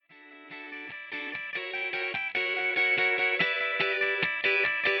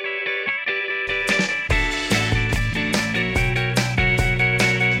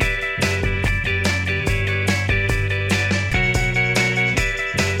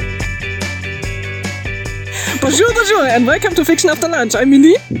Bonjour, bonjour, and welcome to Fiction After Lunch. I'm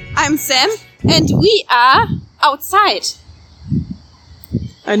Mindy. I'm Sam, and we are outside.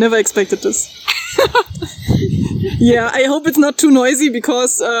 I never expected this. Yeah, I hope it's not too noisy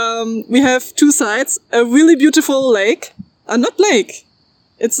because we have two sides. A really beautiful lake. Not lake.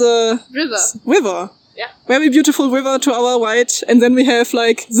 It's a... River. Yeah. Very beautiful river to our right. And then we have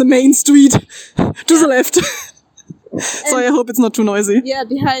like the main street to the left. So I hope it's not too noisy. Yeah,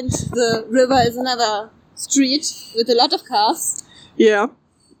 behind the river is another street with a lot of cars. Yeah.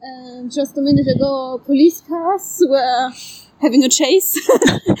 And just a minute ago, police cars were having a chase.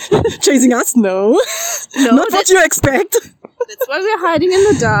 Chasing us? No. Not what you expect. That's why we're hiding in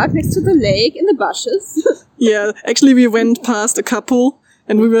the dark next to the lake in the bushes. Yeah, actually we went past a couple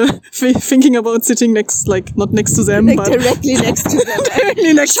and we were thinking about sitting next, like, not next to them, like but directly next to them.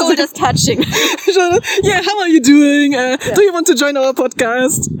 directly next to them. Shoulders touching. Yeah, how are you doing? Do you want to join our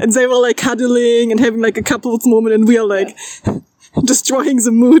podcast? And they were like cuddling and having like a couple's moment and we are like destroying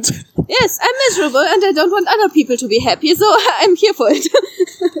the mood. Yes, I'm miserable and I don't want other people to be happy, so I'm here for it.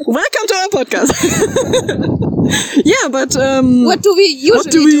 Welcome to our podcast. Yeah, but what do we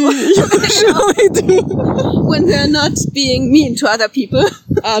usually do when we're not being mean to other people?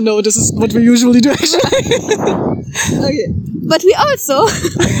 No, this is what we usually do actually. Okay. But we also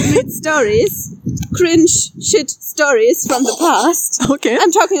read stories, cringe shit stories from the past. Okay.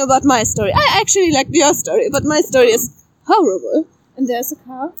 I'm talking about my story. I actually like your story, but my story is horrible. And there's a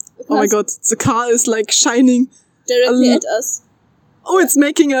car. Oh my god, the car is like shining directly at us. Oh, it's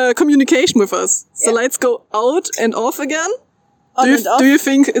making a communication with us. The lights go out and off again. Do you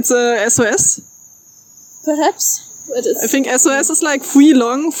think it's a SOS? Perhaps. I think SOS is like 3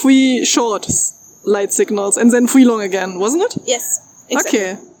 long, 3 short light signals, and then 3 long again, wasn't it? Yes, exactly.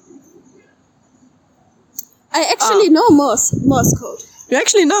 Okay. I actually know Morse code. You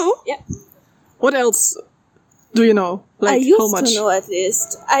actually know? Yeah. What else do you know? Like, I used how much? to know at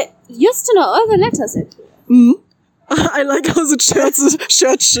least. I used to know all the letters at least. Mm. I like how the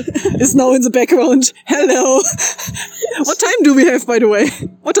church is now in the background. Hello. What time do we have, by the way?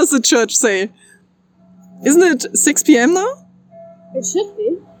 What does the church say? Isn't it 6 p.m. now? It should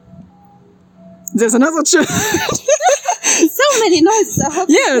be. There's another church. So many noises. I hope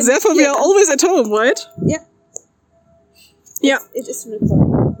therefore we are always at home, right? Yeah. Yeah. It is recorded.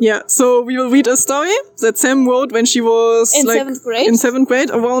 Yeah, so we will read a story that Sam wrote when she was in 7th grade. In 7th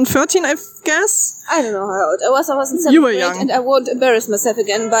grade, around 13, I guess. I don't know how old I was. I was in 7th you were grade, young. and I won't embarrass myself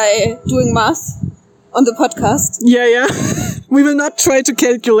again by doing math on the podcast. Yeah. We will not try to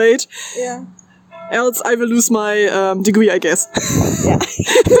calculate. Yeah. Else I will lose my degree, I guess. Yeah.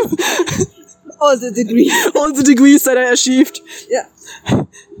 All the degrees. All the degrees that I achieved. Yeah.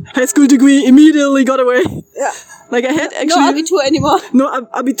 High school degree immediately got away. Yeah. Like I had actually... No Abitur anymore. No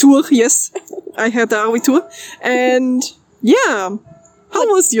Abitur, yes. I had the Abitur. And yeah. How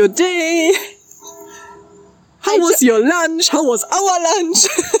was your day? How was your lunch? How was our lunch?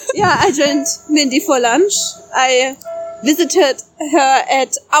 Yeah, I joined Mindy for lunch. I visited her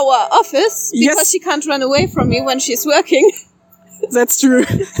at our office because she can't run away from me when she's working. That's true.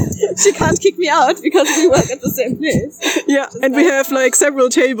 She can't kick me out because we work at the same place. Yeah, and we have like several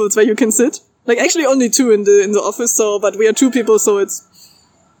tables where you can sit. Like actually only 2 in the office, but we are 2 people, so it's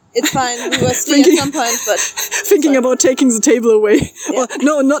fine. We were 3 at some point, but thinking about taking the table away. Yeah. Or,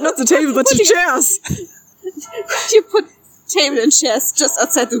 no, not the table, but the chairs. Could you put table and chairs just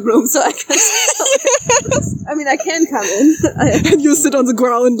outside the room so I can? I mean, I can come in. And you sit on the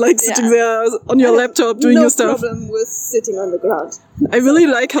ground, like sitting there on your laptop doing your stuff. No problem with sitting on the ground. I really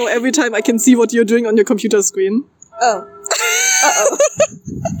like how every time I can see what you're doing on your computer screen. Oh. Uh-oh.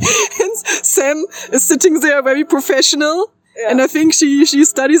 And Sam is sitting there very professional. Yeah. And I think she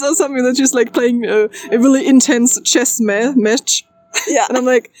studies or something, and she's like playing a really intense chess match. Yeah. And I'm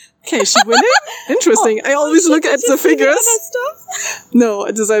like, okay, she winning? Interesting. I always look at the figures. Stuff? No,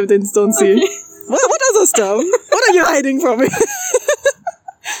 I don't see. Okay. What other stuff? What are you hiding from me?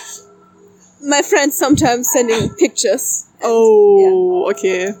 My friends sometimes sending pictures. Oh,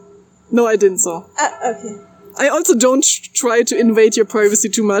 okay. No, I didn't so. Okay. I also don't try to invade your privacy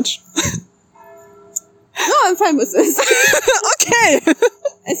too much. No, I'm fine with this. Okay.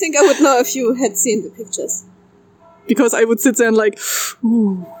 I think I would know if you had seen the pictures. Because I would sit there and like,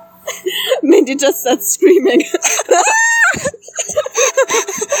 ooh. Mindy just starts screaming.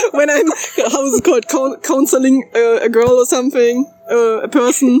 When I'm, how is it called, counseling a girl or something, a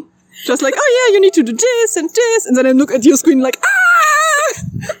person, just like, oh yeah, you need to do this, and then I look at your screen like, ah!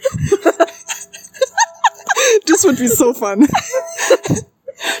 This would be so fun.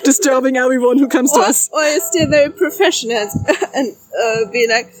 Disturbing everyone who comes to us. Or you're still very professional and be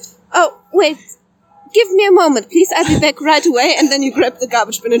like, oh, wait, give me a moment, please. I'll be back right away. And then you grab the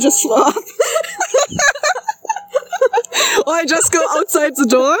garbage bin and just throw up. Or I just go outside the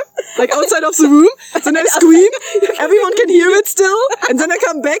door, like outside of the room, then I scream, everyone can hear it still, and then I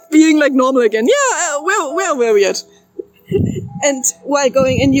come back being like normal again. Yeah, where were we at? And while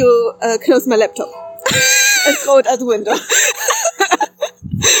going in, you close my laptop and throw it out the window.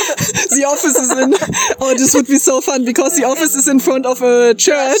 The office is in... Oh, this would be so fun, because the office is in front of a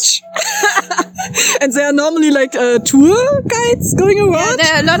church. And there are normally like tour guides going Yeah, around.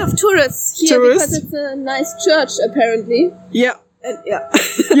 there are a lot of tourists here because it's a nice church, apparently. Yeah. And yeah.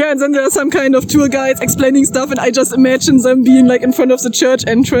 Yeah, and then there are some kind of tour guides explaining stuff, and I just imagine them being like in front of the church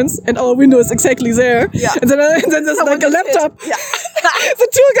entrance, and our window is exactly there. Yeah. And then there's like a laptop. Yeah. The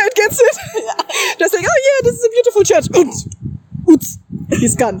tour guide gets it. Yeah. Just like, oh yeah, this is a beautiful church. Oops.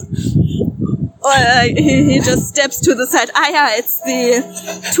 He's gone. Or he just steps to the side. Ah yeah, it's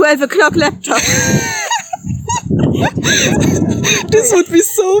the 12 o'clock laptop. This would be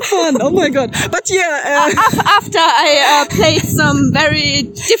so fun. Oh my god. But yeah. After I played some very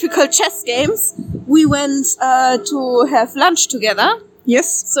difficult chess games, we went to have lunch together.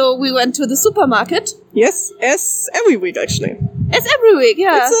 Yes. So we went to the supermarket. Yes. As every week, actually. As every week,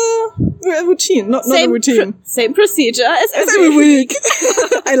 yeah. It's a routine, not a routine. Same procedure as every week.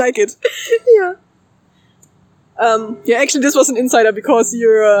 I like it. Yeah. Yeah, actually, this was an insider because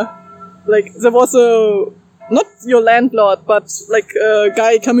you're, like, there was not your landlord, but like a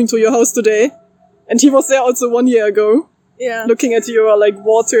guy coming to your house today. And he was there also 1 year ago. Yeah. Looking at your, like,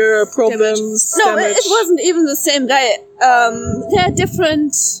 water problems. No, damage. it wasn't even the same guy. There are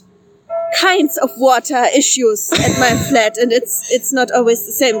different kinds of water issues at my flat, and it's not always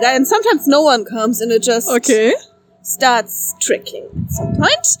the same guy. And sometimes no one comes, and it just starts tricking at some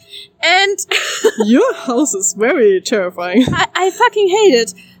point. And your house is very terrifying. I fucking hate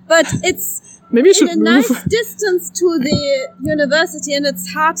it, but it's maybe you should in a nice distance to the university, and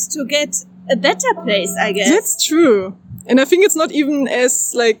it's hard to get a better place, I guess. That's true. And I think it's not even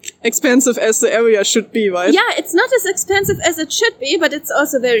as, like, expensive as the area should be, right? Yeah, it's not as expensive as it should be, but it's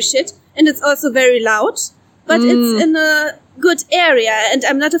also very shit. And it's also very loud. But it's in a good area, and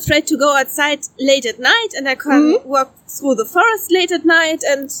I'm not afraid to go outside late at night, and I can walk through the forest late at night,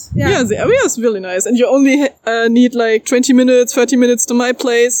 and yeah, the area is really nice. And you only need, like, 20 minutes, 30 minutes to my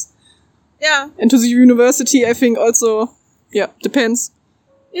place. Yeah. And to the university, I think also, yeah, depends.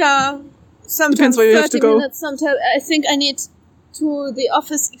 Yeah. Sometimes depends where you have to go. Minutes, sometimes I think I need to the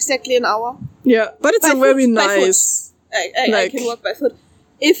office exactly an hour. Yeah, but it's by a very foot, nice... I can walk by foot.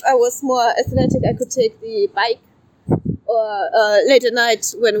 If I was more athletic, I could take the bike. Or late at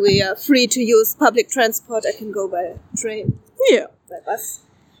night, when we are free to use public transport, I can go by train. Yeah. By bus.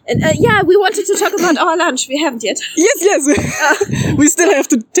 And yeah, we wanted to talk about our lunch. We haven't yet. Yes. We still have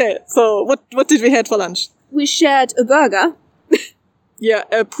to tell. So, what did we have for lunch? We shared a burger. Yeah,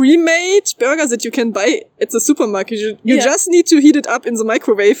 a pre-made burger that you can buy at the supermarket. You just need to heat it up in the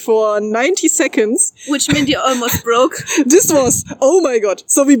microwave for 90 seconds. Which Mindy almost broke. This was, oh my god.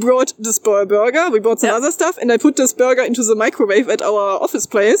 So we brought this burger, we brought some other stuff, and I put this burger into the microwave at our office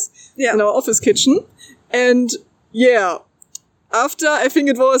place, in our office kitchen. And yeah, after, I think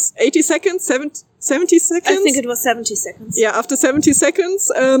it was 80 seconds, 70 seconds? I think it was 70 seconds. Yeah, after 70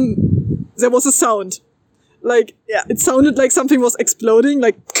 seconds, there was a sound. Like, it sounded like something was exploding,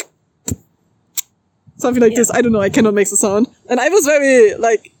 like, something like this. I don't know, I cannot make the sound. And I was very,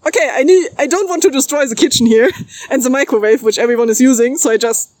 like, okay, I don't want to destroy the kitchen here, and the microwave, which everyone is using, so I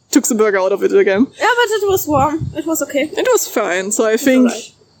just took the burger out of it again. Yeah, but it was warm. It was okay. It was fine, so I think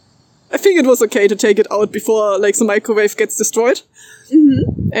it was okay to take it out before, like, the microwave gets destroyed.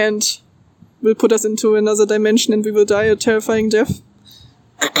 Mm-hmm. And will put us into another dimension, and we will die a terrifying death.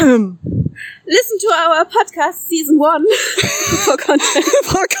 Listen to our podcast, season 1, for context.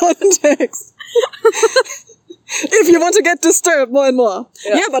 For context. If you want to get disturbed more and more.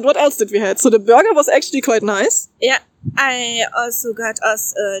 Yeah, but what else did we have? So the burger was actually quite nice. Yeah, I also got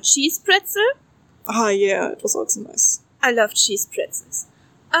us a cheese pretzel. Ah, yeah, it was also nice. I love cheese pretzels.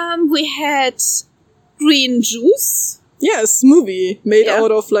 We had green juice. Yeah, a smoothie made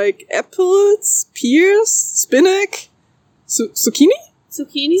out of, like, apples, pears, spinach, zucchini?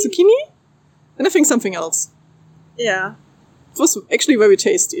 Zucchini? And I think something else. Yeah. It was actually very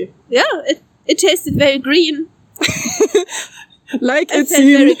tasty. Yeah, it tasted very green. Like it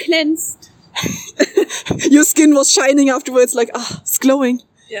seemed very cleansed. Your skin was shining afterwards, like, it's glowing.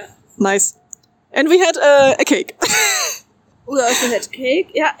 Yeah. Nice. And we had a cake. We also had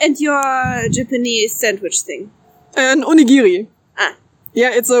cake. Yeah, and your Japanese sandwich thing. An onigiri. Ah.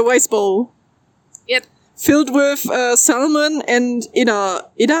 Yeah, it's a rice bowl. Yep. Filled with salmon and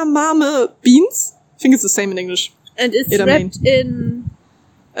edamame beans. think it's the same in English. And it's Edamame. wrapped in...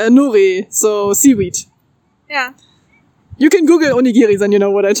 Nori, so seaweed. Yeah. You can Google onigiri, then you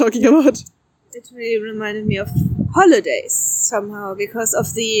know what I'm talking about. It really reminded me of holidays somehow because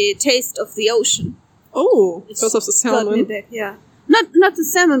of the taste of the ocean. Oh, because of the Got me salmon. back, yeah. Not the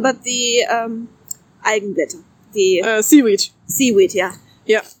salmon, but the Algenblätter. The Seaweed. seaweed, yeah.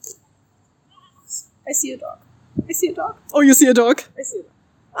 Yeah. I see a dog. I see a dog. Oh, you see a dog? I see a dog.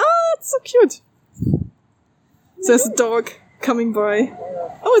 Ah, it's so cute. There's a dog coming by.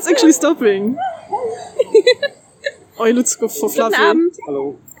 Oh, it's actually stopping. Oh, he looks for Guten Fluffy. Abend.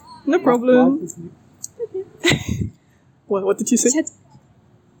 Hello. No problem. What did you say?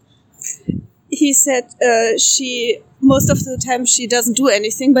 He said most of the time she doesn't do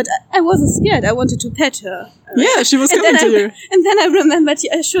anything, but I wasn't scared. I wanted to pet her. Yeah, she was And coming to then you. And then I remembered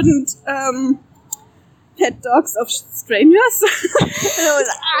I shouldn't pet dogs of strangers. And I was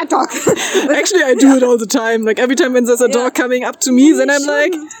like, dog. Actually, I do it all the time. Like, every time when there's a dog coming up to me, then I'm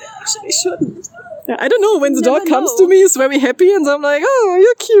like... Actually, shouldn't. Yeah, I don't know, when the Never dog comes know. to me, he's very happy, and I'm like, oh,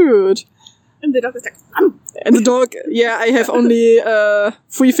 you're cute. And the dog is like, And the dog, yeah, I have only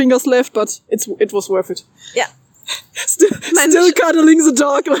 3 fingers left, but it was worth it. yeah. Still cuddling the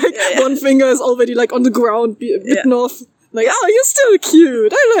dog, like, one finger is already, like, on the ground, bitten off. Like, oh, you're still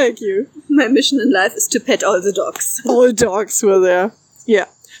cute, I like you. My mission in life is to pet all the dogs. All dogs were there. Yeah.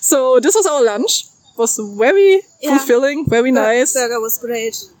 So, this was our lunch. It was very fulfilling, very nice. The burger was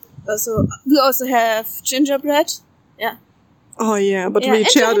great. We also have gingerbread. Yeah. Oh, yeah, but Yeah, we and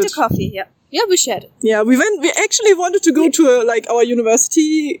you shared had it. the coffee, yeah. Yeah, we shared it. Yeah, we actually wanted to go to, our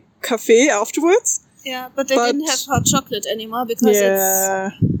university cafe afterwards. Yeah, but they But- didn't have hot chocolate anymore because Yeah.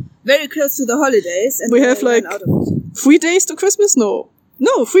 it's very close to the holidays. And We they have, ran like, out of it. 3 days to Christmas? No,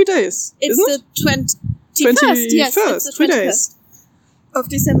 3 days. It's isn't the it? 21st. Yes, it's the 3 21st days. of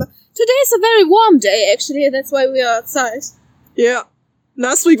December. Today is a very warm day, actually. That's why we are outside. Yeah.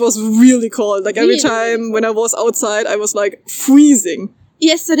 Last week was really cold. Like, every Really, time really when I was outside, I was, like, freezing.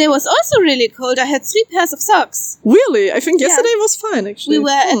 Yesterday was also really cold. I had 3 pairs of socks. Really? I think yesterday was fine, actually. We were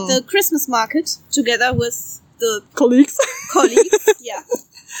at the Christmas market together with the colleagues. colleagues. Yeah.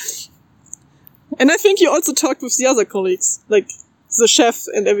 And I think you also talked with the other colleagues. Like, the chef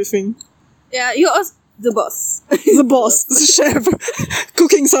and everything. Yeah, you're also the boss. The boss, the chef,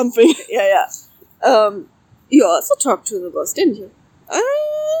 cooking something. Yeah. You also talked to the boss, didn't you?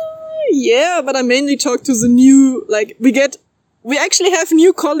 Yeah, but I mainly talk to the new, like, we actually have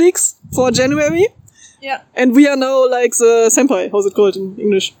new colleagues for January, Yeah. and we are now, like, the senpai, how's it called in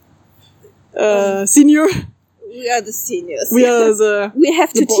English? Senior. We are the seniors. We are the... We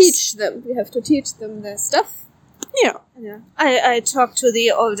have the to boss. teach them. We have to teach them their stuff. Yeah. Yeah. I talked to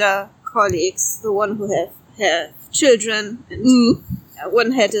the older colleagues, the one who have children, and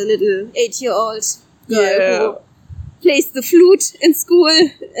one had a little 8-year-old girl who plays the flute in school.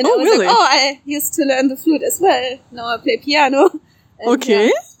 And I was really? like, I used to learn the flute as well. Now I play piano. And Okay.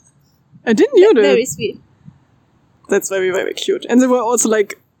 yeah, I didn't know that. very sweet. That's very, very cute. And they were also,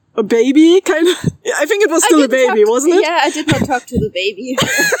 like, a baby, kind of. I think it was still a baby, wasn't it? Yeah, I did not talk to the baby.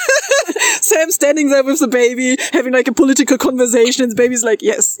 Sam standing there with the baby, having like a political conversation, and the baby's like,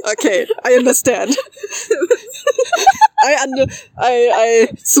 yes, okay, I understand.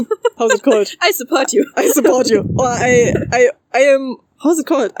 How's it called? I support you. I support you. Or I am, how's it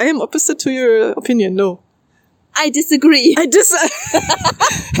called? I am opposite to your opinion, no. I disagree. It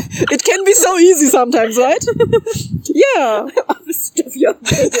can be so easy sometimes, right? Yeah. Opposite of your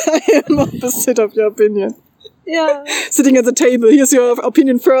opinion. I am opposite of your opinion. Yeah. Sitting at the table, here's your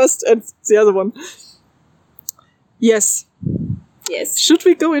opinion first, and the other one. Yes. Yes. Should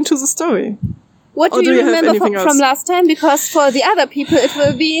we go into the story? What Or do do you you have remember anything from else? last time? Because for the other people, it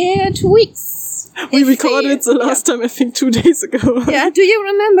will be 2 weeks. We If recorded they- the last time, I think, 2 days ago. Yeah. Do you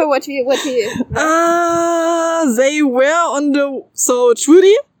remember what we? They were on the... So,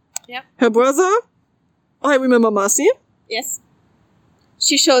 Trudy, Yeah. her brother, I remember Marcy. Yes.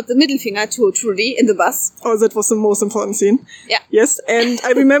 She showed the middle finger to Trudy in the bus. Oh, that was the most important scene. Yeah. Yes, and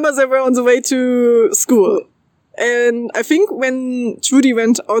I remember they were on the way to school. And I think when Trudy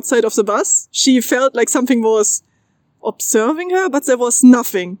went outside of the bus, she felt like something was observing her, but there was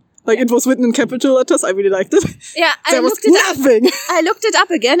nothing. Like, it was written in capital letters. I really liked it. Yeah, I There was looked it up. nothing. I looked it up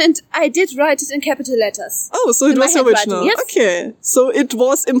again, and I did write it in capital letters. Oh, so it In my was the original. handwriting, yes. Okay. So it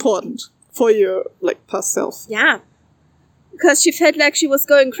was important for your, like, past self. Yeah. Because she felt like she was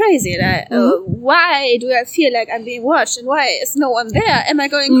going crazy. Like, why do I feel like I'm being watched? And why is no one there? Am I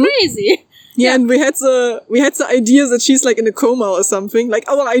going crazy? Yeah, and we had the idea that she's like in a coma or something. Like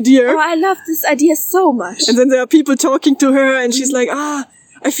our idea. Oh, I love this idea so much. And then there are people talking to her and she's like, I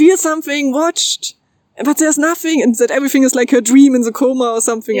feel something, watched. but there's nothing, and that everything is like her dream in the coma or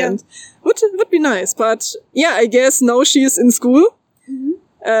something, and would be nice. But yeah, I guess now she is in school,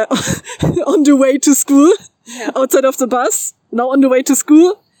 on the way to school, outside of the bus, now on the way to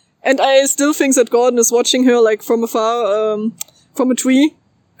school, and I still think that Gordon is watching her like from afar, from a tree,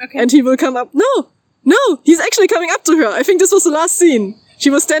 and he will come up. No, he's actually coming up to her. I think this was the last scene. She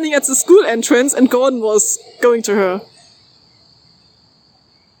was standing at the school entrance, and Gordon was going to her.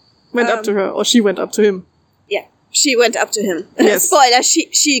 Went up to her, or she went up to him. Yeah, she went up to him. Yes. Spoiler,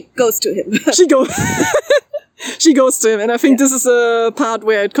 she goes to him. She goes to him, and I think this is a part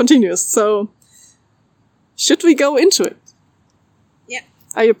where it continues. So, should we go into it? Yeah.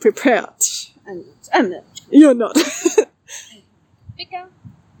 Are you prepared? I'm not. You're not. Bigger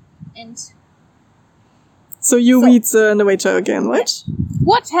and... So you read the narrator again, right?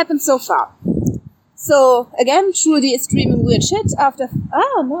 What happened so far? So, again, Trudy is dreaming weird shit after...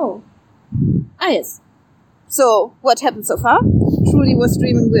 yes. So, what happened so far? Trudy was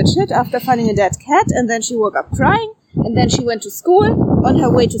dreaming weird shit after finding a dead cat, and then she woke up crying, and then she went to school. On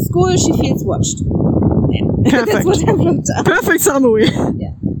her way to school, she feels watched. Yeah. Perfect. That's what I wrote down. Perfect summary.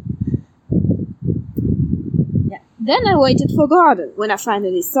 Yeah. Then I waited for Gordon. When I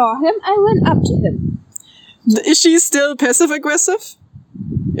finally saw him, I went up to him. Is she still passive-aggressive?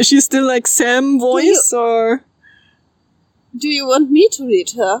 Is she still like Sam voice, or...? Do you want me to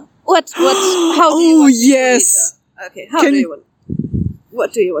read her? How do you want me to read her? Okay,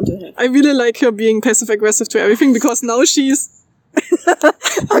 what do you want to have? I really like her being passive-aggressive to everything, because now she's...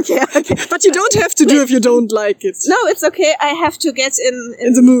 Okay. But you don't have to do if you don't like it. No, it's okay. I have to get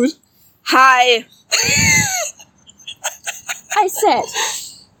in the mood. Hi. I said.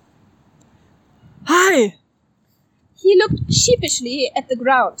 Hi. He looked sheepishly at the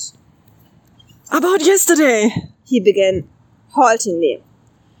ground. About yesterday. He began haltingly.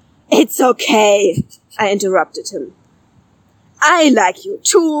 It's okay, I interrupted him. I like you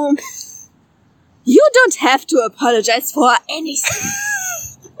too. You don't have to apologize for anything.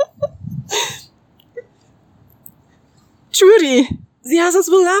 Trudy, the others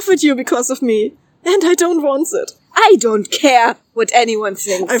will laugh at you because of me, and I don't want it. I don't care what anyone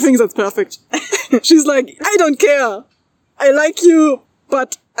thinks. I think that's perfect. She's like, I don't care. I like you,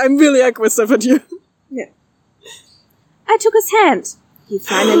 but I'm really aggressive at you. Yeah. I took his hand. He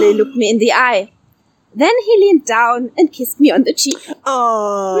finally looked me in the eye. Then he leaned down and kissed me on the cheek.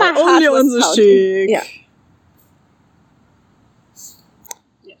 Oh, only on the cheek. Yeah.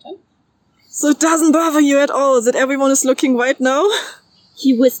 So it doesn't bother you at all that everyone is looking right now?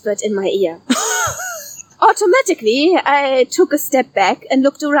 He whispered in my ear. Automatically, I took a step back and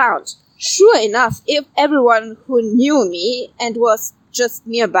looked around. Sure enough, if everyone who knew me and was just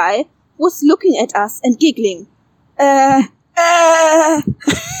nearby was looking at us and giggling.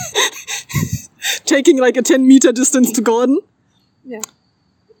 Taking like a 10-meter distance to Gordon? Yeah.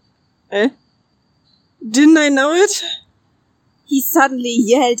 Didn't I know it? He suddenly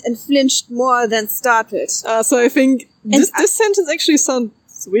yelled and flinched more than startled. So I think this sentence actually sounds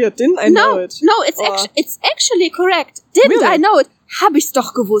weird. Didn't I know it? No, it's actually correct. Didn't really? I know it? Hab ich's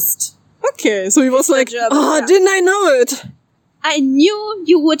doch gewusst. Okay, so he was like, didn't I know it? I knew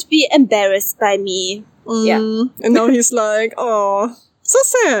you would be embarrassed by me. Yeah. And now he's like, oh, so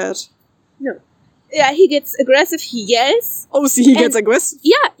sad. No. Yeah, he gets aggressive, he yells. Oh, see, he gets aggressive?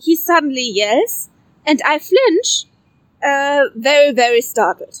 Yeah, he suddenly yells, and I flinch, very, very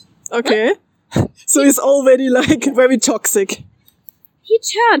startled. Okay. So he's already, like, very toxic. He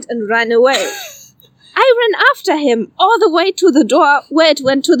turned and ran away. I ran after him all the way to the door where it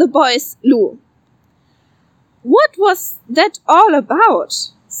went to the boys' loo. What was that all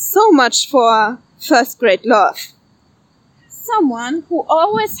about? So much for first grade love. Someone who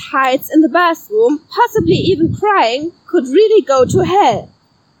always hides in the bathroom, possibly even crying, could really go to hell.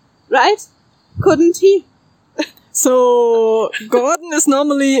 Right? Couldn't he? So, Gordon is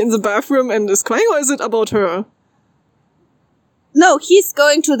normally in the bathroom and is crying, or is it about her? No, he's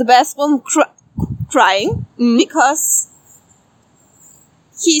going to the bathroom crying because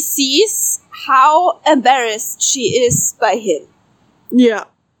he sees how embarrassed she is by him. Yeah.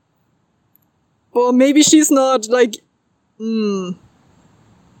 Or maybe she's not, like... It's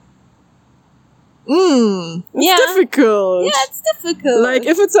difficult. Yeah, it's difficult. Like,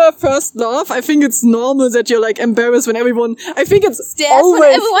 if it's her first love, I think it's normal that you're, like, embarrassed when everyone... I think it's stares always...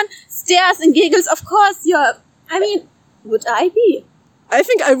 when everyone stares and giggles. Of course, would I be? I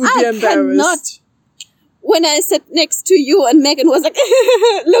think I would be embarrassed. Cannot. When I sat next to you and Megan was like,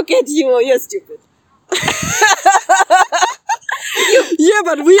 look at you, you're stupid. Yeah,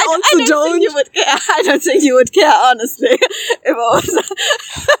 but we also don't. Think you would care. I don't think you would care, honestly. If I was.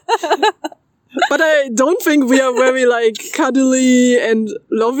 But I think we are very like cuddly and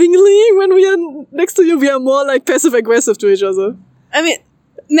lovingly when we are next to you. We are more like passive aggressive to each other. I mean,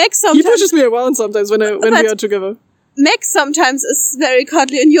 Max sometimes... He pushes me around sometimes when we are together. Max sometimes is very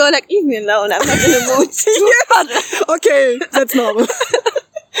cuddly and you're like, leave me alone, I'm not in the mood to cuddle. Okay, that's normal.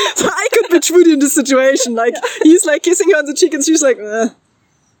 So I could be Trudy in this situation. Like, he's like kissing her on the cheek and she's like,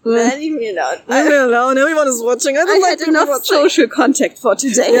 leave me alone. Leave me alone. Everyone is watching. I don't like had enough social contact for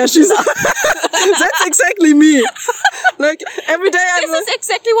today. Yeah, she's... That's exactly me. Like, every day This is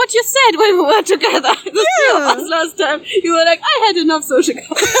exactly what you said when we were together. The three of us last time. You were like, I had enough social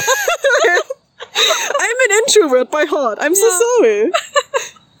contact. I'm an introvert by heart. I'm so sorry.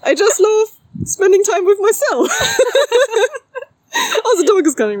 I just love spending time with myself. Oh, the dog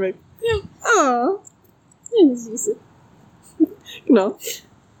is coming back. Yeah. Oh. No.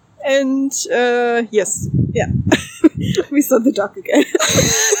 And, yes. Yeah. We saw the dog again.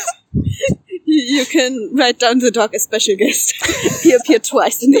 You can write down the dog as special guest. He appeared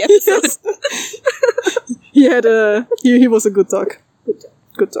twice in the episode. Yes. He was a good dog.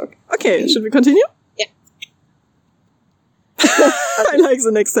 Good dog. Okay, should we continue? Yeah. I like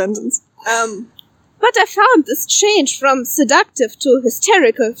the next sentence. But I found this change from seductive to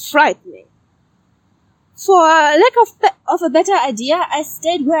hysterical frightening. For lack of a better idea, I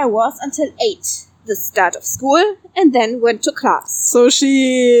stayed where I was until 8, the start of school, and then went to class. So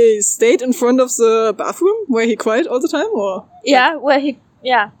she stayed in front of the bathroom where he cried all the time, or? Yeah, where he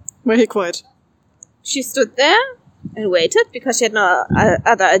cried. She stood there and waited because she had no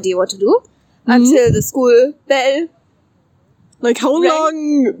other idea what to do until the school bell. Like, how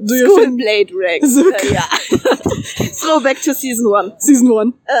long do you think? School blade rang. Yeah. Throw back to season 1. Season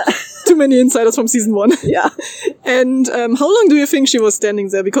 1. Too many insiders from season 1. Yeah. And how long do you think she was standing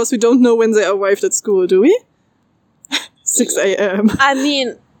there? Because we don't know when they arrived at school, do we? 6 a.m. I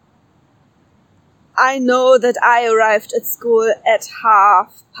mean, I know that I arrived at school at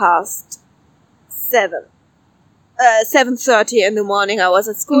 7:30. 7:30 in the morning I was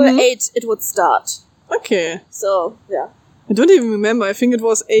at school. 8 it would start. Okay. So, yeah. I don't even remember. I think it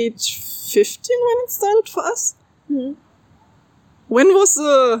was 8:15 when it started for us. Mm-hmm. When was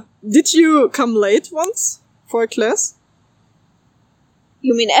did you come late once for a class?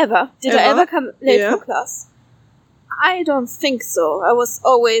 You mean ever? Did I ever come late for class? I don't think so. I was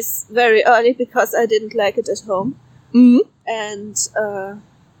always very early because I didn't like it at home. Mm-hmm. And,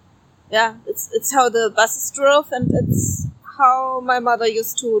 it's how the buses drove and it's how my mother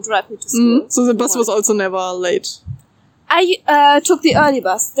used to drive me to school. Mm-hmm. So the bus was also never late? I took the early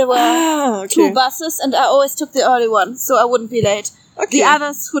bus. There were 2 buses and I always took the early one, so I wouldn't be late. Okay. The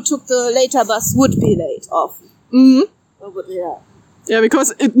others who took the later bus would be late often. Mm-hmm. Yeah,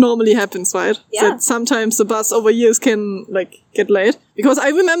 because it normally happens, right? Yeah. That sometimes the bus over years can, like, get late. Because I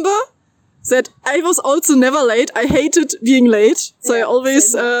remember that I was also never late. I hated being late. So I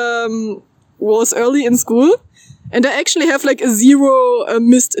always was early in school. And I actually have, like, a 0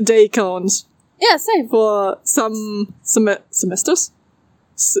 missed day count. Yeah, same. For some semesters?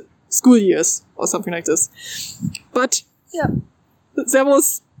 School years or something like this. But there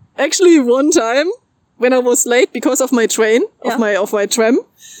was actually one time when I was late because of my train, of my tram.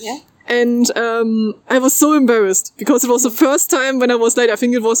 Yeah. And I was so embarrassed because it was the first time when I was late. I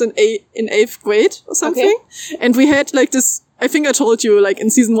think it was in 8th grade or something. Okay. And we had like this, I think I told you, like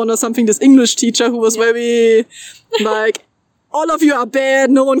in season 1 or something, this English teacher who was very like, all of you are bad,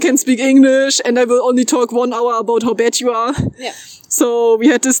 no one can speak English, and I will only talk 1 hour about how bad you are. Yeah. So we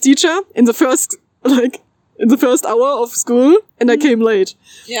had this teacher in the first hour of school, and I came late.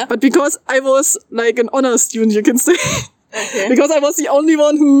 Yeah. But because I was like an honor student, you can say. Okay. Because I was the only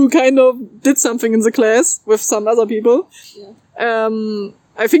one who kind of did something in the class with some other people. Yeah.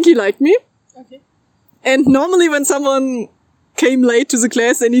 I think he liked me. Okay. And normally when someone came late to the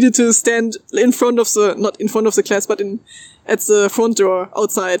class, they needed to stand in front of not in front of the class, but at the front door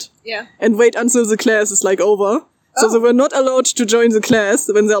outside. Yeah. And wait until the class is like over. So they were not allowed to join the class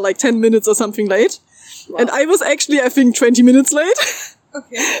when they're like 10 minutes or something late. Wow. And I was actually, I think, 20 minutes late.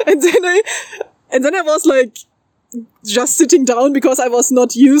 Okay. And then I was like just sitting down because I was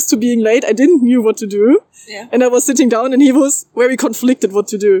not used to being late. I didn't know what to do. Yeah. And I was sitting down and he was very conflicted what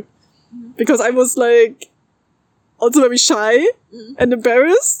to do. Mm-hmm. Because I was like also very shy and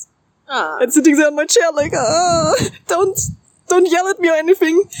embarrassed. And sitting there on my chair like, don't yell at me or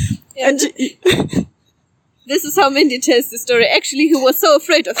anything. Yeah. And this is how Mindy tells the story. Actually, he was so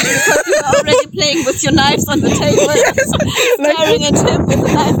afraid of you because you were already playing with your knives on the table. Staring at him with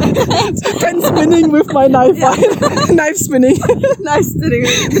a knife in the hand. Pen spinning with my knife. Knife spinning. Knife spinning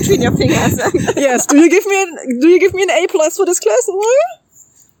between your fingers. Yes. Do you give me an A+ for this class, Mario?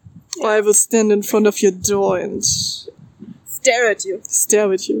 Or I will stand in front of your door and stare at you.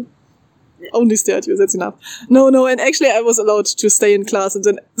 Yeah. Only stare at you, that's enough. No, and actually I was allowed to stay in class, and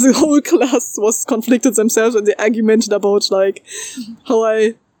then the whole class was conflicted themselves, and they argumented about, like,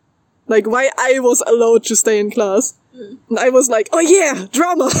 why I was allowed to stay in class. And I was like, oh yeah,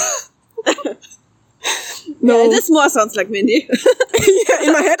 drama! No. Yeah, this more sounds like Mindy. Yeah,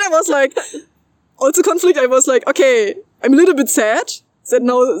 in my head I was like, also conflict, I was like, okay, I'm a little bit sad that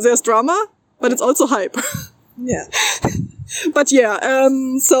now there's drama, but it's also hype. Yeah. But yeah,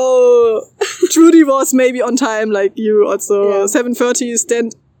 so Trudy was maybe on time, like you also.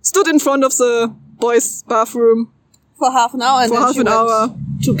 7:30 stood in front of the boys' bathroom. For half an hour. And then she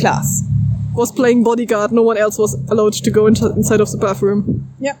went to class. Was playing bodyguard. No one else was allowed to go inside of the bathroom.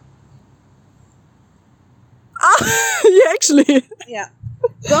 Yeah. Yeah, actually. Yeah.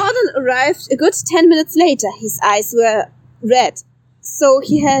 Gordon arrived a good 10 minutes later. His eyes were red, so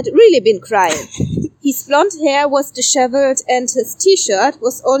he had really been crying. His blonde hair was disheveled and his t-shirt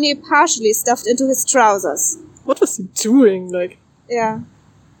was only partially stuffed into his trousers. What was he doing? Like? Yeah.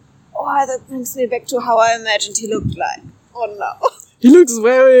 Oh, that brings me back to how I imagined he looked like. Oh no. He looks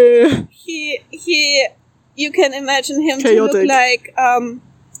very... You can imagine him chaotic. To look like,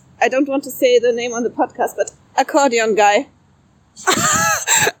 I don't want to say the name on the podcast, but accordion guy.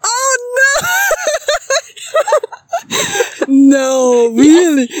 Oh no! No,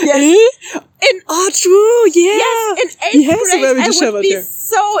 really? Yes. True, yeah. Yes, in 8th he has grade, a very I would be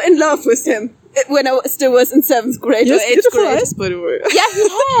so in love with him. When I still was in 7th grade or 8th grade. He has beautiful eyes, by the way. Yeah, he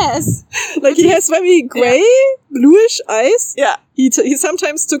has. Like, he has very grey, bluish eyes. Yeah. He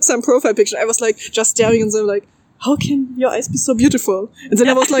sometimes took some profile picture. I was like, just staring at them like, how can your eyes be so beautiful? And then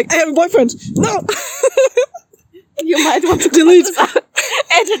I was like, I have a boyfriend. No! You might want to delete.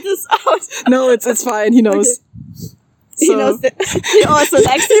 Edit this out. No, it's fine. He knows. Okay. So. He knows that. He also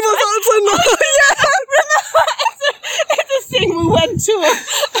likes He was also not. Yeah, remember at the thing we went to.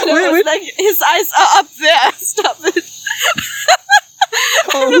 And it was like, his eyes are up there. Stop it.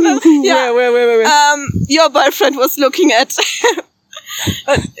 Where? Your boyfriend was looking at.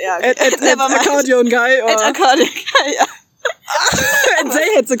 At accordion guy. Or? At accordion guy, yeah. And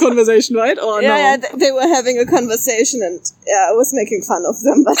they had the conversation, right? Or no? Yeah, they were having a conversation, and I was making fun of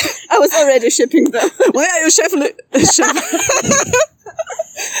them, but I was already shipping them. Why are you chef?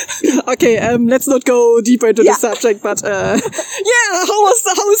 Okay, let's not go deeper into the subject, but how's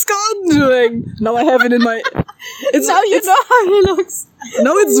Gordon doing? Now I have it in my... Now you know how he looks.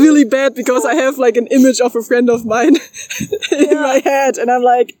 Now it's really bad because I have like an image of a friend of mine in my head, and I'm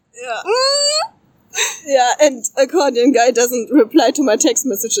like... Yeah, and accordion guy doesn't reply to my text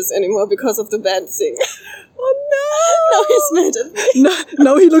messages anymore because of the band thing. Oh no! Now he's mad at me.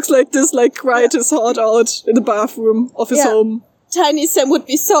 Now he looks like this, like cried his heart out in the bathroom of his home. Tiny Sam would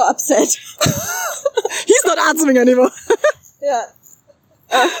be so upset. He's not answering anymore. Yeah.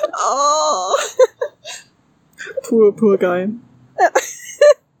 Poor guy.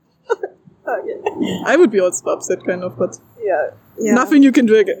 Okay. I would be also upset, kind of, but yeah. Nothing you can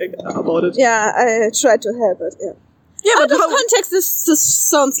do about it. Yeah, I tried to help it. Yeah. Yeah, but out of context, this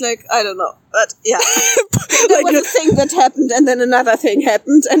sounds like, I don't know, but yeah. There was a thing that happened, and then another thing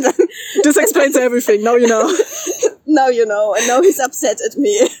happened, and then... This explains everything, now you know. Now you know, and now he's upset at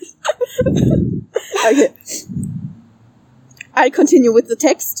me. Okay. I'll continue with the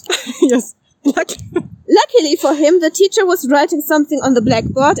text. Yes. Luckily for him, the teacher was writing something on the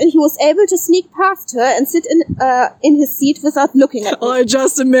blackboard, and he was able to sneak past her and sit in his seat without looking at me. I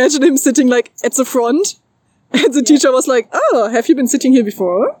just imagine him sitting, like, at the front. And the teacher was like, oh, have you been sitting here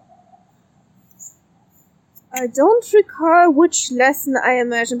before? I don't recall which lesson I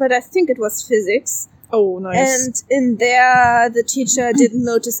imagined, but I think it was physics. Oh, nice. And in there, the teacher didn't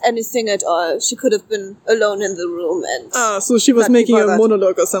notice anything at all. She could have been alone in the room and... so she was making a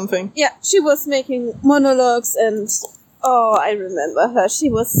monologue or something. Yeah, she was making monologues and... Oh, I remember her.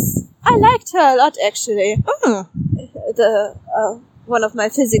 I liked her a lot, actually. Oh. One of my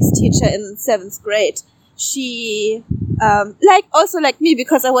physics teacher in 7th grade. She, like me,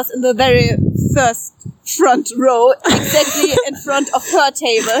 because I was in the very first front row, exactly in front of her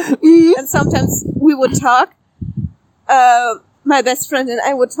table. Mm-hmm. And sometimes we would talk. My best friend and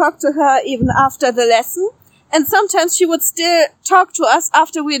I would talk to her even after the lesson. And sometimes she would still talk to us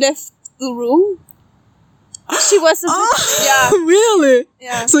after we left the room. She was a bit, really?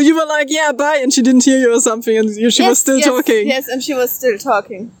 Yeah. So you were like, yeah, bye, and she didn't hear you or something, and she was still talking. Yes, and she was still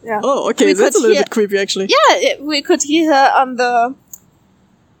talking. Yeah. Oh, okay, that's a little bit creepy, actually. Yeah, we could hear her on the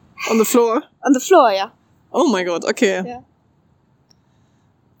floor. On the floor, yeah. Oh my god. Okay. Yeah.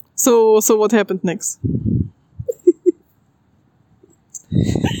 So what happened next?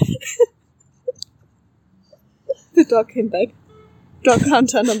 dog came back. Dog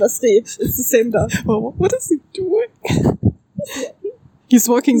Hunter number 3. It's the same dog. Oh, what is he doing? He's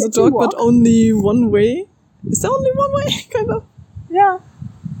walking the dog, but only one way? Is there only one way? Kind of. Yeah.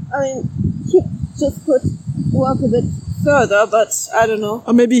 I mean, he just could walk a bit further, but I don't know.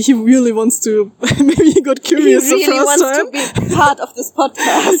 Or maybe he really wants to... maybe he got curious the first time. He really wants to be part of this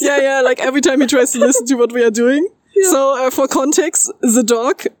podcast. Yeah, like every time he tries to listen to what we are doing. Yeah. So, for context, the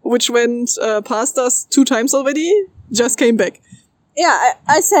dog, which went past us 2 times already, just came back. Yeah,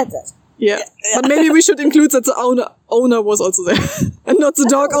 I said that. Yeah. But maybe we should include that the owner was also there. And not the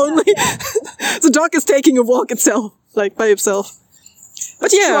dog only. The dog is taking a walk itself, like by itself.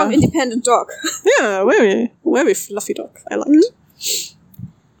 But yeah. Strong, independent dog. Yeah, very, very fluffy dog. I like it.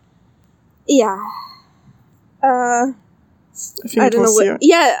 Yeah. I don't know what.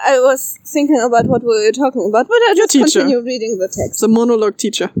 Yeah, I was thinking about what we were talking about, but I just continue reading the text. The monologue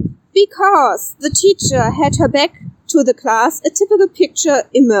teacher. Because the teacher had her back to the class, a typical picture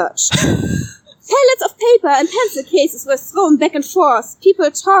emerged. Pallets of paper and pencil cases were thrown back and forth. People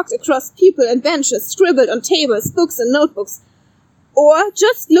talked across people and benches, scribbled on tables, books and notebooks, or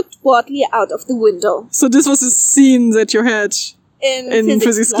just looked boredly out of the window. So this was a scene that you had in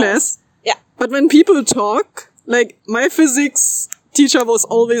physics class? Yeah. But when people talk, like my physics teacher was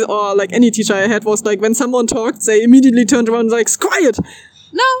always, or like any teacher I had was like, when someone talked, they immediately turned around and like, quiet!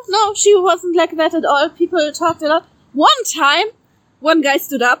 No, she wasn't like that at all. People talked a lot. One time, one guy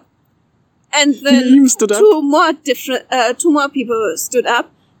stood up, and then two more people stood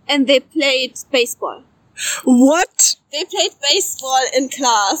up, and they played baseball. What? They played baseball in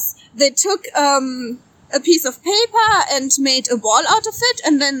class. They took a piece of paper and made a ball out of it,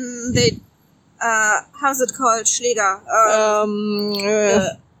 and then they how's it called? Schläger.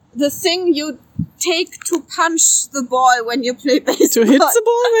 The thing you take to punch the ball when you play baseball. To hit the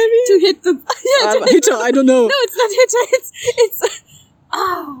ball, maybe? To hit the... hitter, I don't know. No, it's not hitter. It's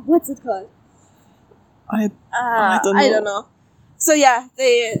what's it called? I don't know. So yeah,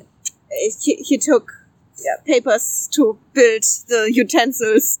 he took papers to build the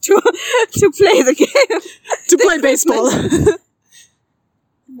utensils to play the game. To play baseball.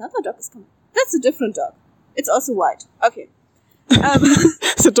 Another dog is coming. That's a different dog. It's also white. Okay.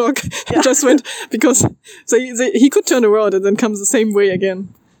 The dog just went because he could turn around and then comes the same way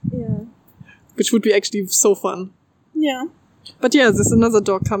again. Yeah. Which would be actually so fun. Yeah. But yeah, there's another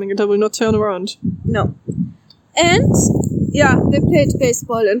dog coming and I will not turn around. No. And yeah, they played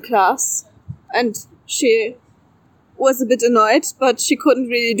baseball in class and she was a bit annoyed, but she couldn't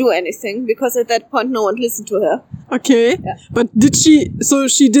really do anything because at that point no one listened to her. Okay. Yeah. But so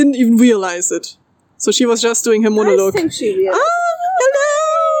she didn't even realize it. So she was just doing her monologue. I think she realized.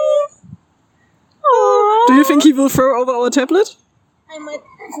 Hello! Aww. Do you think he will throw over our tablet? I might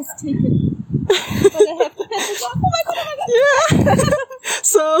just take it. But I have to pet the dog. Oh my god. Yeah.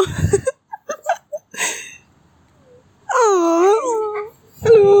 So. Oh.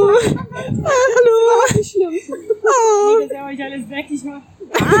 Hallo. Hallo. Oh.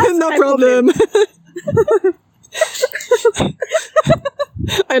 No problem.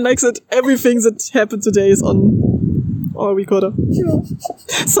 I like that everything that happened today is on our recorder. Sure.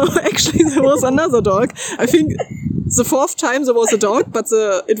 So actually there was another dog. I think the 4th time there was a dog, but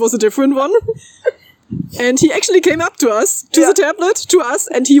it was a different one. And he actually came up to us, to the tablet, to us,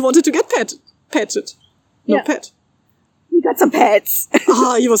 and he wanted to get petted. No, pet. He got some pets.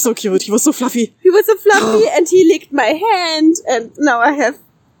 He was so cute. He was so fluffy. He was so fluffy and he licked my hand and now I have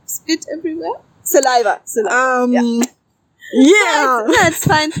spit everywhere. Saliva. Yeah. That's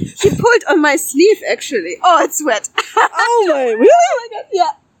fine. He pulled on my sleeve, actually. Oh, it's wet. Oh my, really? Oh my god,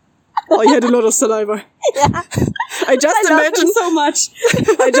 yeah. Oh, he had a lot of saliva. Yeah. I love him so much.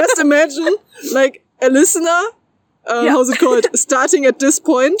 I just imagine, like, a listener, how's it called, starting at this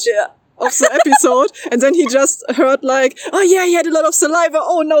point of the episode, and then he just heard like, oh yeah, he had a lot of saliva,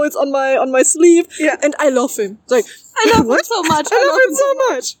 oh no, it's on my sleeve, and I love him. It's like, I love him so much. I love him so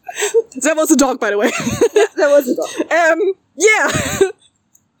much. There was a dog, by the way. There was a dog. Yeah.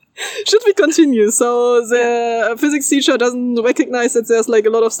 Should we continue? So the physics teacher doesn't recognize that there's like a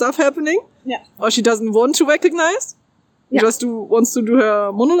lot of stuff happening. Yeah. Or she doesn't want to recognize. Yeah. Just wants to do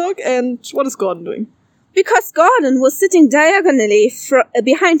her monologue. And what is Gordon doing? Because Gordon was sitting diagonally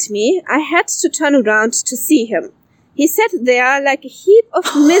behind me, I had to turn around to see him. He sat there like a heap of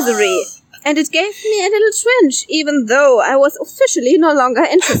misery. And it gave me a little twinge, even though I was officially no longer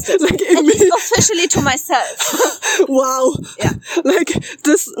interested. Like at least officially to myself. Wow. Yeah. Like,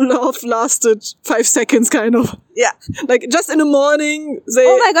 this love lasted 5 seconds, kind of. Yeah. Like, just in the morning,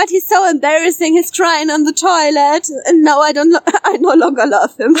 oh my god, he's so embarrassing, he's crying on the toilet, and now I no longer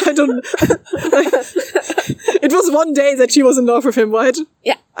love him. I don't... It was one day that she was in love with him, right?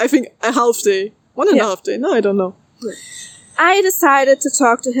 Yeah. I think a half day. 1.5 day. No, I don't know. I decided to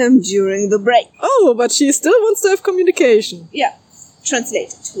talk to him during the break. Oh, but she still wants to have communication. Yeah.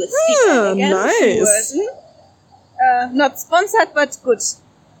 Translated with Ah, again, nice. Not sponsored, but good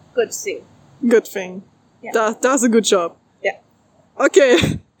thing. Good thing. Yeah. That's a good job. Yeah.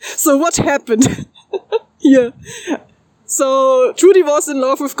 Okay. So what happened here? So Trudy was in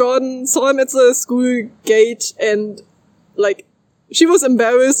love with Gordon, saw him at the school gate, and like she was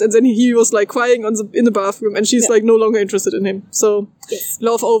embarrassed, and then he was like crying in the bathroom, and she's like no longer interested in him. So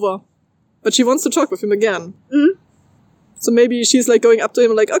love over, but she wants to talk with him again. Mm-hmm. So maybe she's like going up to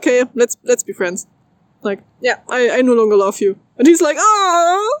him like, okay, let's be friends. Like, I no longer love you, and he's like,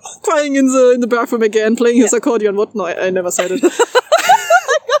 crying in the bathroom again, playing his accordion. What? No, I never said it.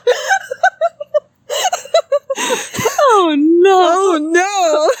 Oh no! Oh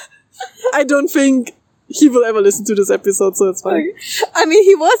no! I don't think he will ever listen to this episode, so it's fine. I mean,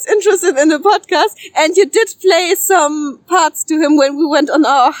 he was interested in the podcast, and you did play some parts to him when we went on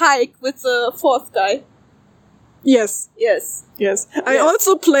our hike with the fourth guy. Yes. I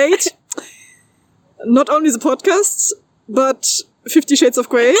also played not only the podcasts, but 50 Shades of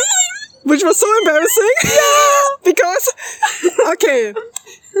Grey, which was so embarrassing. Because, okay,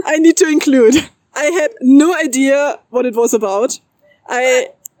 I need to include, I had no idea what it was about. I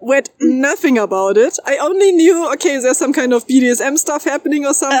read nothing about it. I only knew, okay, there's some kind of BDSM stuff happening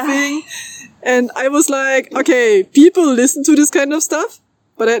or something. And I was like, okay, people listen to this kind of stuff,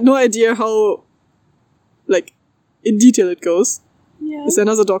 but I had no idea how, like, in detail it goes. Yeah. Is there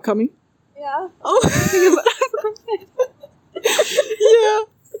another dog coming? Yeah. Oh. Yeah.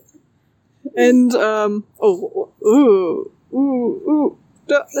 And,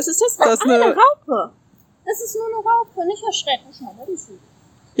 Was ist das? Eine Raupe. Das ist nur eine Raupe, nicht erschrecken.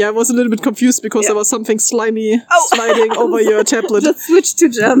 Yeah, I was a little bit confused because there was something slimy sliding over your tablet. Just switch to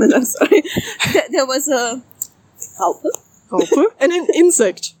German, I'm sorry. There was a Raupe. And an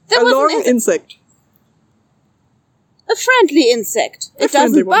insect. A long insect. A friendly insect. It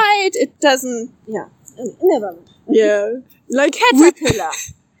doesn't bite, it doesn't... Yeah. Never mind. Yeah. Like... Caterpillar.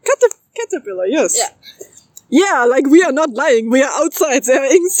 Caterpillar, yes. Yeah, like we are not lying. We are outside. There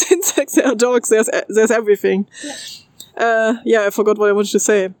are insects, there are dogs, there's everything. I forgot what I wanted to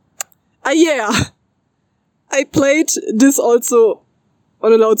say. I played this also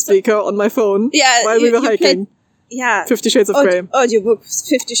on a loudspeaker on my phone while we were hiking. 50 Shades of Grey. Audiobook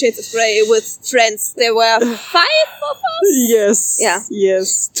 50 Shades of Grey with friends. There were 5 of us? Yes. Yeah.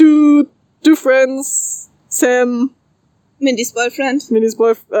 Yes. Two friends. Sam. Mindy's boyfriend.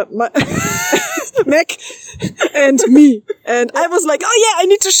 Mac. And me. And I was like, I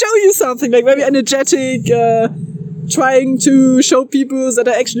need to show you something. Like very energetic, trying to show people that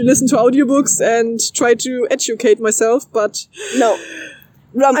I actually listen to audiobooks and try to educate myself, but... No.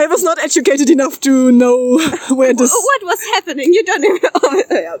 I was not educated enough to know where this... What was happening? You don't even...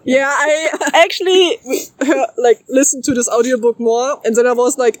 Yeah, I actually listened to this audiobook more, and then I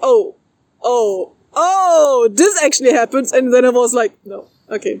was like, this actually happens, and then I was like, no,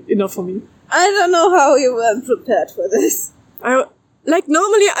 okay, enough for me. I don't know how you weren't prepared for this.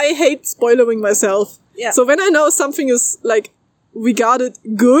 Normally I hate spoiling myself. Yeah. So when I know something is, regarded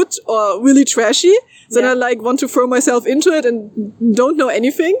good or really trashy, then I want to throw myself into it and don't know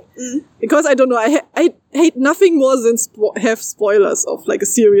anything because I don't know. I hate nothing more than have spoilers of a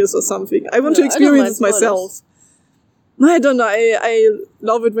series or something. I want to experience it myself. I don't know. I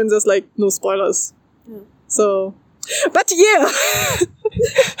love it when there's no spoilers. So, but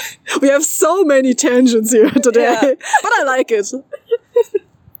we have so many tangents here today, but I like it.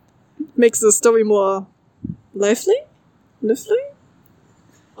 Makes the story more lively.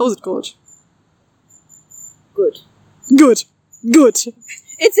 How's it called? Good.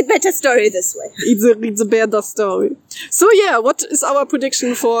 It's a better story this way. It's a better story. So what is our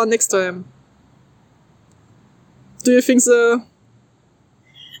prediction for next time? Do you think so?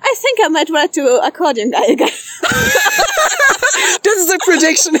 I think I might write to accordion guy again. This is a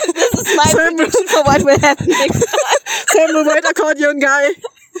prediction. This is my prediction for what will happen next time. Sam will write accordion guy.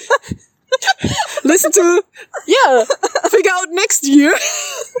 Listen to, figure out next year.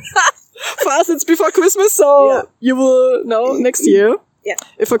 For us, it's before Christmas, so you will know next year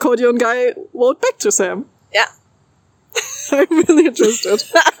if accordion guy wrote back to Sam. Yeah. I'm really interested.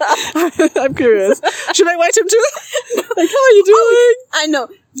 I'm curious. Should I write him too? How are you doing? I know.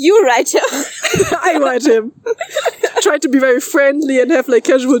 You write him. I write him. Try to be very friendly and have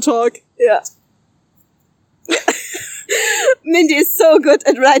casual talk. Yeah. Mindy is so good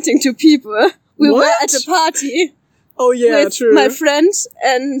at writing to people. We were at a party. Oh yeah, with true. my friend,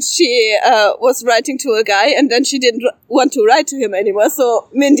 and she was writing to a guy, and then she didn't want to write to him anymore, so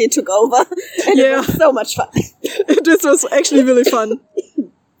Mindy took over, and it was so much fun. This was actually really fun.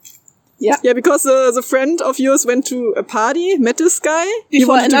 Yeah. Yeah, because the friend of yours went to a party, met this guy, he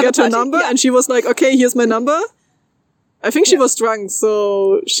wanted to get her number, and she was like, okay, here's my number. I think she was drunk,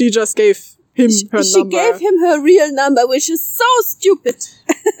 so she just gave him her number. She gave him her real number, which is so stupid.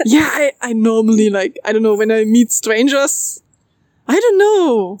 Yeah, I normally, like, I don't know, when I meet strangers, I don't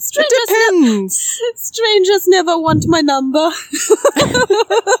know. It depends. Strangers never want my number.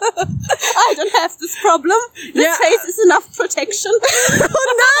 I don't have this problem. This face is enough protection.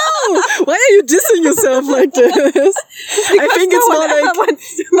 Oh no! Why are you dissing yourself like this? I think it's more like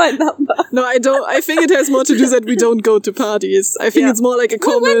wants my number. No, I don't. I think it has more to do that we don't go to parties. I think it's more like a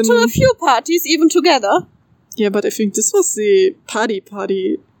common. We went to a few parties, even together. Yeah, but I think this was the party. A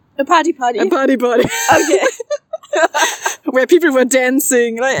party. A party. Okay. Where people were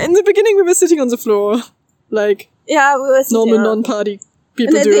dancing. Like in the beginning, we were sitting on the floor, like we were sitting normal non-party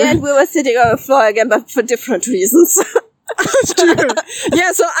people and do. at the end, we were sitting on the floor again, but for different reasons. True.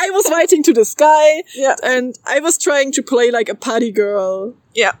 Yeah, so I was writing to this guy, Yeah. and I was trying to play like a party girl.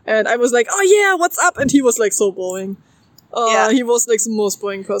 Yeah. And I was like, oh yeah, what's up? And he was like so boring. He was like the most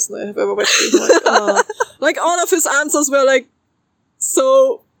boring person I have ever met. Like all of his answers were like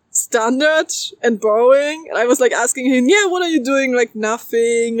so standard and boring. And I was like asking him, yeah, what are you doing? Like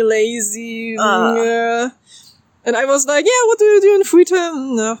nothing, lazy. And I was like, yeah, what do you do in free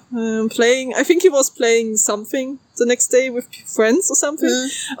time? No, playing. I think he was playing something the next day with friends or something.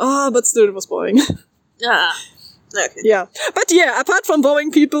 But still it was boring. Yeah. Okay. Yeah. But yeah, apart from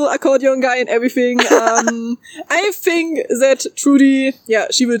boring people, accordion guy and everything, I think that Trudy,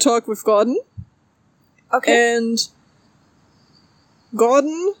 she will talk with Gordon. Okay. And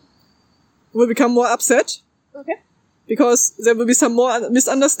Gordon will become more upset. Okay. Because there will be some more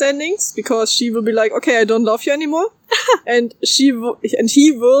misunderstandings, because she will be like, okay, I don't love you anymore. And he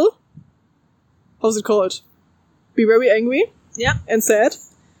will, how's it called? Be very angry. Yeah. And sad.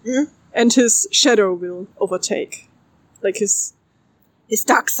 And his shadow will overtake. Like his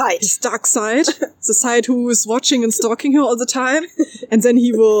dark side. His dark side. The side who is watching and stalking her all the time. And then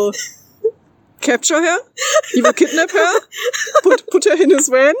he will capture her. He will kidnap her. Put her in his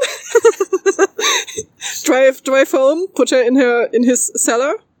van. drive home. Put her in his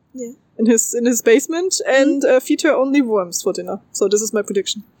cellar. Yeah. In his basement. And feed her only worms for dinner. So this is my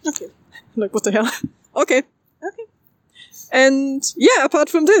prediction. Okay. Like, what the hell? Okay. And yeah, apart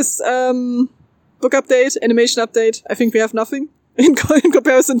from this, book update, animation update, I think we have nothing in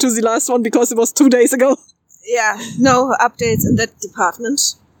comparison to the last one, because it was 2 days ago. Yeah, no updates in that department.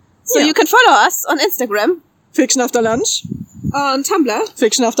 So you can follow us on Instagram. Fiction After Lunch. On Tumblr.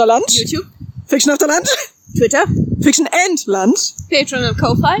 Fiction After Lunch. YouTube. Fiction After Lunch. Twitter. Fiction and Lunch. Patreon and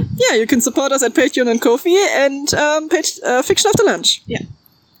Ko-Fi. Yeah, you can support us at Patreon and Ko-Fi and Fiction After Lunch. Yeah.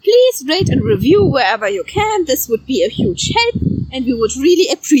 Please rate and review wherever you can. This would be a huge help, and we would really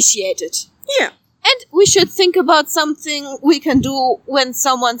appreciate it. Yeah. And we should think about something we can do when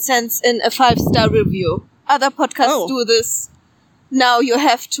someone sends in a 5-star review. Other podcasts do this. Now you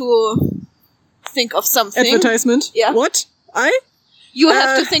have to think of something. Advertisement? Yeah. What? You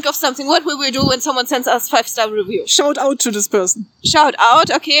have to think of something. What will we do when someone sends us 5-star review? Shout out to this person. Shout out?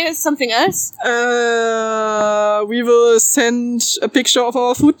 Okay, something else? We will send a picture of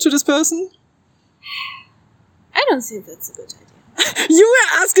our food to this person. I don't think that's a good idea. You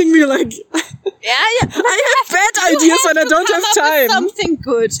were asking me like... Yeah. I have bad ideas when I don't have time. Something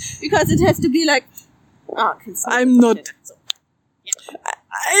good. Because it has to be like... I'm not...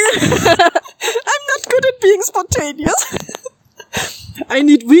 I'm not good at being spontaneous. I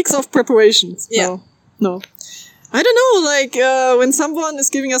need weeks of preparations. Yeah. No. I don't know, like, when someone is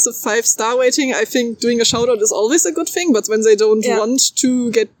giving us a 5-star rating, I think doing a shout out is always a good thing, but when they don't want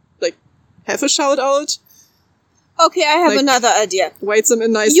to have a shout out. Okay, I have another idea. Write them a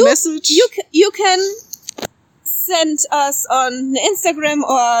nice message. You can send us on Instagram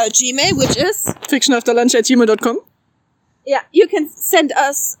or Gmail, which is fictionafterlunch@gmail.com. Yeah, you can send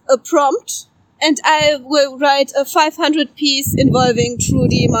us a prompt, and I will write a 500-piece involving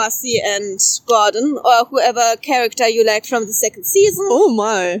Trudy, Marcy, and Gordon, or whoever character you like from the second season. Oh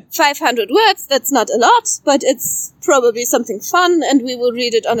my. 500 words, that's not a lot, but it's probably something fun, and we will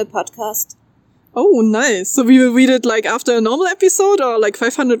read it on a podcast. Oh, nice. So we will read it like after a normal episode, or like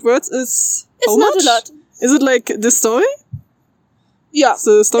 500 words is It's not a lot. Is it like this story? Yeah.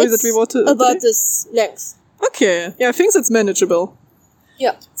 The story that we wanted about this length. Okay. Yeah, I think that's manageable.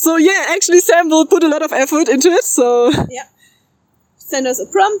 Yeah. So yeah, actually Sam will put a lot of effort into it, so... Yeah. Send us a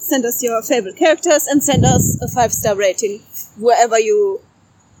prompt, send us your favorite characters, and send us a 5-star rating wherever you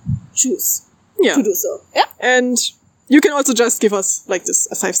choose to do so. Yeah? And you can also just give us, like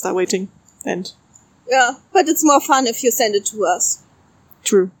this, a 5-star rating. And yeah, but it's more fun if you send it to us.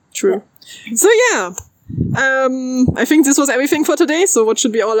 True. Yeah. So yeah, I think this was everything for today. So what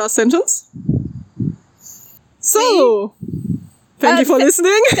should be our last sentence? So, thank you for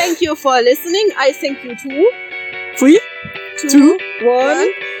listening. Thank you for listening. I thank you too. 3, 2,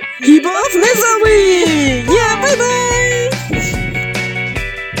 1. Keep off misery! Yeah, bye-bye!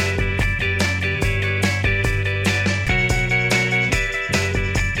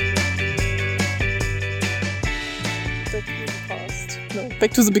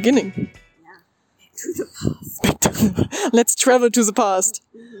 Back to the beginning. Yeah. Back to the past. Let's travel to the past.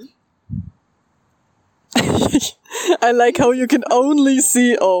 I like how you can only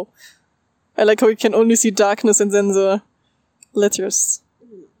see... Oh. I like how you can only see darkness and then the letters.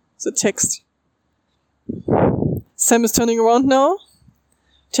 The text. Sam is turning around now.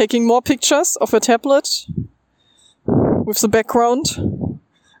 Taking more pictures of her tablet. With the background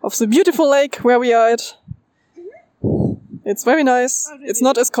of the beautiful lake where we are at. It's very nice. It's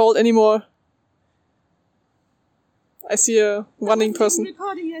not as cold anymore. I see a running person. I'm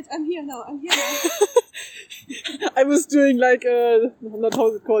recording it. I'm here now. I was doing like a, not how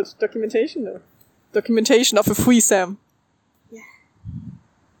it's called, documentation? No. Documentation of a free Sam. Yeah.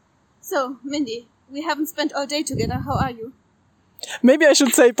 So, Mindy, we haven't spent all day together. How are you? Maybe I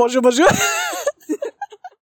should say bonjour, bonjour.